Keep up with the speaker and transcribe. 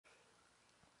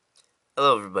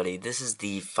Hello everybody, this is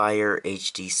the Fire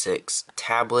HD6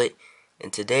 tablet,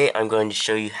 and today I'm going to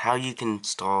show you how you can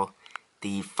install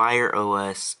the Fire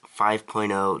OS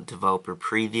 5.0 developer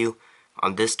preview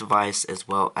on this device as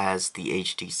well as the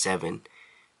HD7.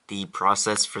 The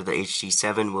process for the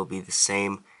HD7 will be the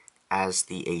same as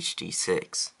the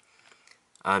HD6.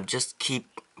 Just keep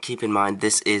in mind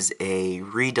this is a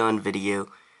redone video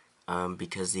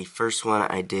because the first one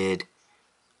I did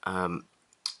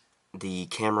the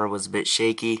camera was a bit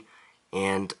shaky,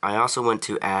 and I also want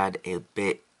to add a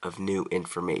bit of new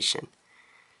information.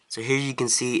 So here you can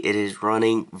see it is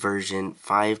running version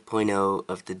 5.0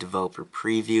 of the developer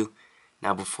preview.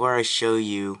 Now before I show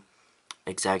you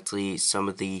exactly some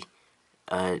of the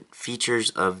features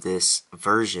of this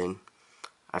version,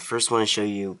 I first want to show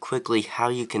you quickly how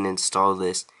you can install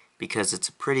this because it's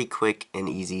a pretty quick and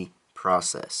easy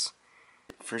process.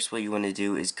 First, what you want to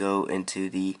do is go into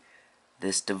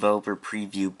this developer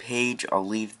preview page. I'll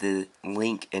leave the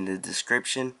link in the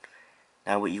description.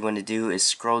 Now what you want to do is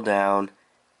scroll down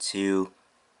to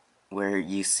where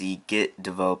you see Get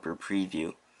Developer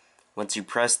Preview. Once you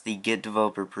press the Get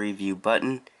Developer Preview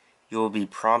button, you will be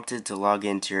prompted to log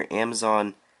into your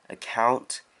Amazon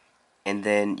account, and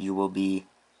then you will be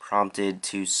prompted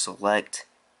to select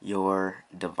your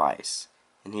device.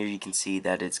 And here you can see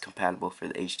that it's compatible for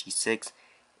the HD6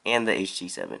 and the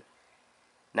HD7.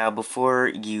 Now before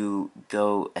you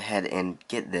go ahead and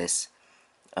get this,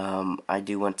 I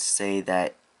do want to say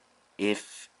that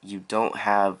if you don't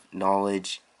have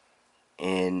knowledge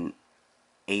in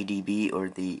ADB or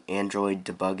the Android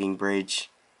debugging bridge,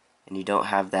 and you don't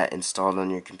have that installed on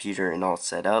your computer and all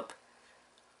set up,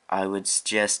 I would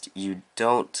suggest you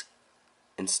don't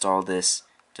install this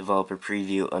developer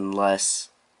preview unless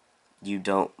you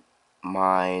don't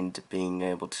mind being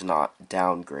able to not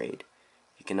downgrade.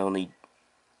 You can only,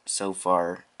 so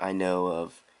far I know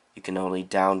of, you can only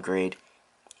downgrade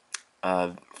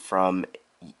from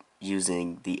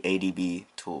using the ADB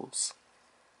tools.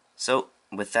 So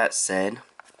with that said,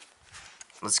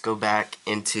 let's go back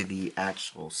into the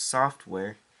actual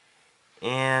software.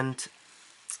 And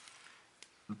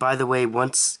by the way,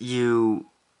 once you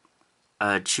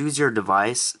choose your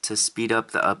device to speed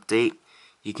up the update,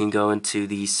 you can go into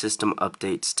the System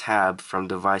Updates tab from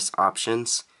Device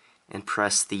Options and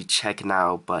press the Check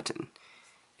Now button.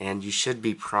 And you should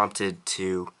be prompted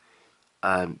to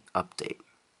update.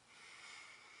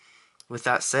 With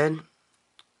that said,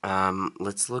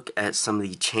 let's look at some of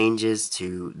the changes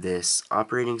to this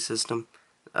operating system.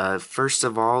 First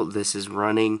of all, this is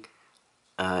running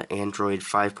Android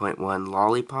 5.1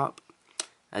 Lollipop.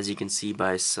 As you can see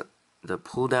by the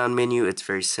pull down menu, it's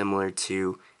very similar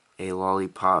to a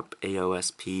Lollipop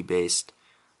AOSP based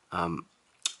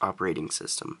operating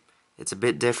system. It's a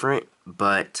bit different,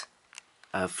 but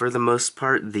for the most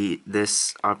part,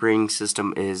 this operating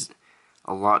system is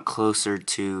a lot closer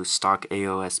to stock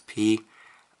AOSP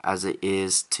as it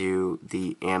is to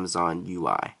the Amazon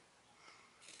UI.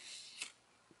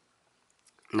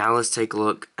 Now let's take a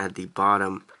look at the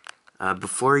bottom.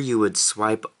 Before you would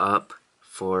swipe up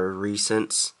for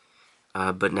recents,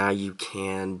 but now you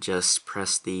can just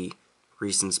press the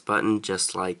recents button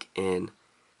just like in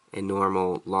a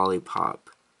normal Lollipop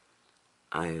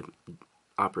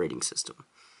operating system,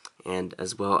 and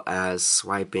as well as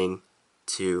swiping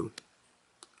to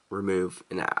remove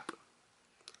an app.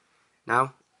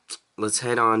 Now let's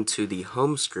head on to the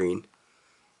home screen.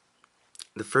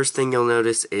 The first thing you'll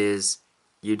notice is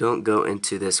you don't go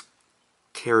into this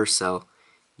carousel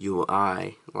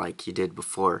UI like you did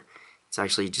before. It's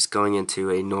actually just going into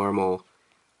a normal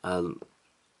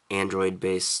Android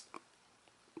based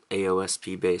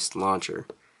AOSP based launcher,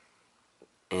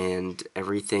 and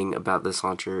everything about this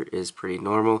launcher is pretty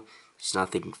normal. There's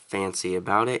nothing fancy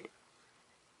about it.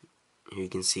 Here you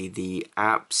can see the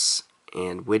apps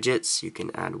and widgets. You can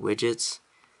add widgets.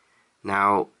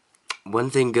 Now, one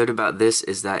thing good about this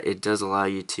is that it does allow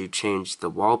you to change the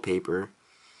wallpaper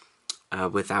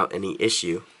without any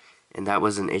issue, and that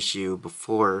was an issue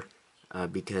before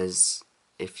because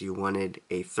if you wanted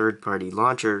a third-party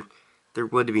launcher, there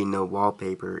would be no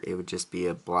wallpaper. It would just be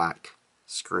a black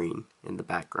screen in the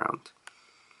background.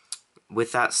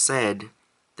 With that said,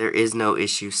 there is no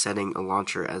issue setting a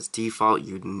launcher as default.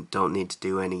 You don't need to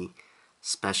do any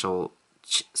special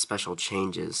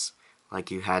changes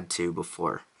like you had to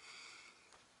before.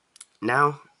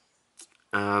 Now,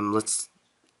 I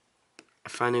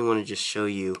finally want to just show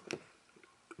you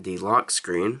the lock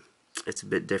screen. It's a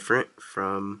bit different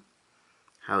from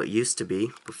how it used to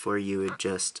be. Before you would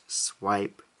just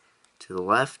swipe to the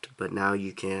left, but now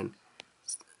you can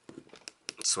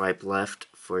swipe left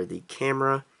for the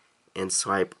camera and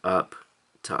swipe up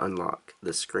to unlock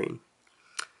the screen.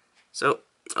 So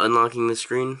unlocking the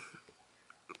screen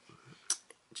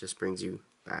just brings you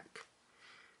back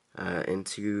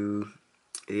into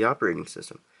the operating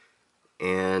system.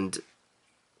 And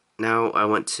now I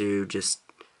want to just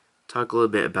talk a little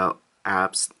bit about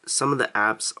apps. Some of the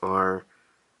apps are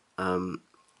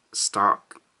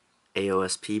stock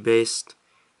AOSP based,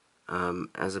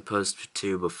 as opposed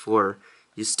to before.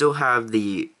 You still have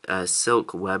the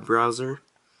Silk web browser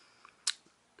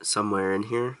somewhere in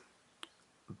here,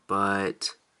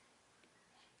 but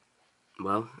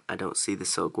well, I don't see the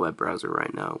Silk web browser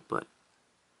right now, but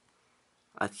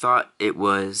I thought it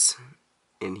was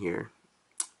in here.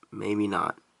 Maybe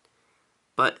not.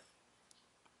 But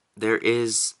there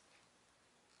is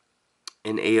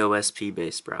an AOSP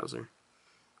based browser.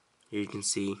 Here you can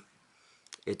see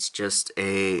it's just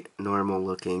a normal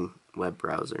looking web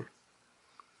browser.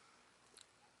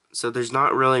 So there's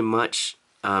not really much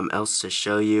else to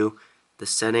show you. The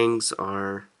settings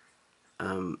are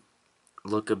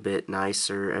look a bit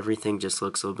nicer. Everything just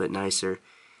looks a little bit nicer.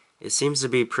 It seems to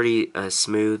be pretty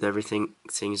smooth. Everything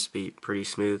seems to be pretty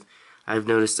smooth. I've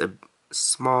noticed a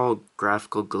small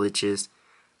graphical glitches,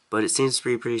 but it seems to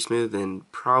be pretty smooth and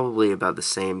probably about the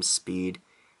same speed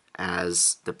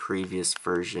as the previous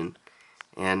version.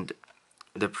 And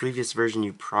the previous version,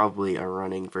 you probably are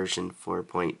running version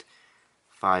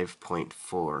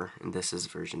 4.5.4, and this is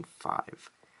version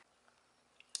 5.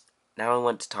 Now I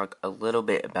want to talk a little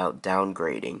bit about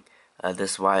downgrading.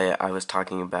 This is why I was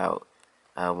talking about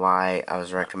why I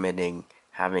was recommending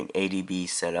having ADB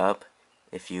set up.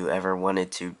 If you ever wanted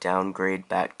to downgrade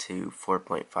back to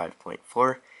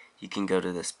 4.5.4, you can go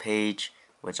to this page,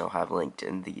 which I'll have linked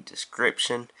in the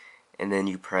description, and then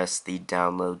you press the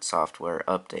download software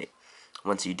update.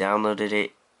 Once you downloaded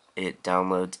it, it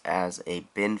downloads as a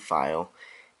bin file,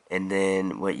 and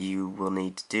then what you will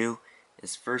need to do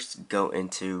is first go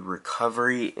into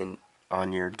recovery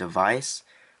on your device,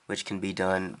 which can be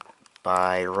done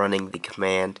by running the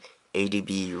command adb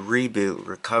reboot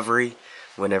recovery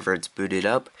whenever it's booted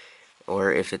up,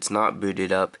 or if it's not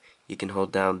booted up, you can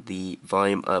hold down the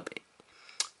volume up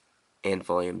and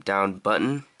volume down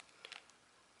button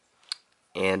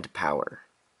and power,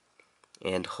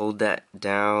 and hold that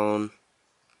down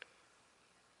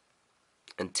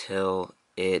until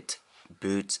it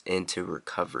boots into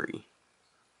recovery.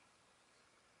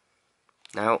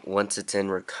 Now once it's in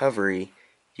recovery,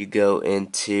 you go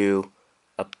into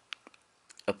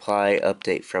apply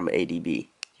update from ADB.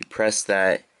 You press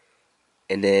that,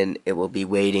 and then it will be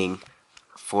waiting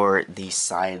for the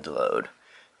sideload.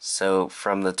 So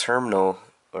from the terminal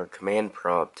or command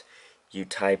prompt, you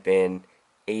type in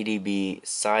adb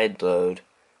sideload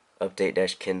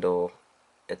update-kindle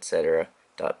etc.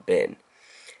 .bin,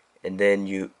 and then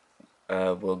you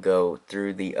will go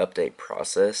through the update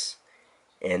process,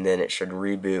 and then it should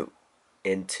reboot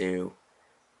into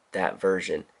that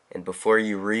version. And before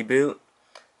you reboot,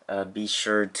 be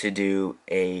sure to do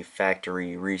a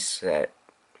factory reset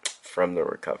from the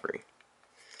recovery.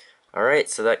 Alright,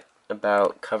 so that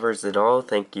about covers it all.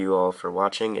 Thank you all for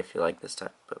watching. If you like this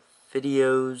type of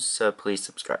videos, please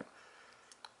subscribe.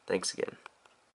 Thanks again.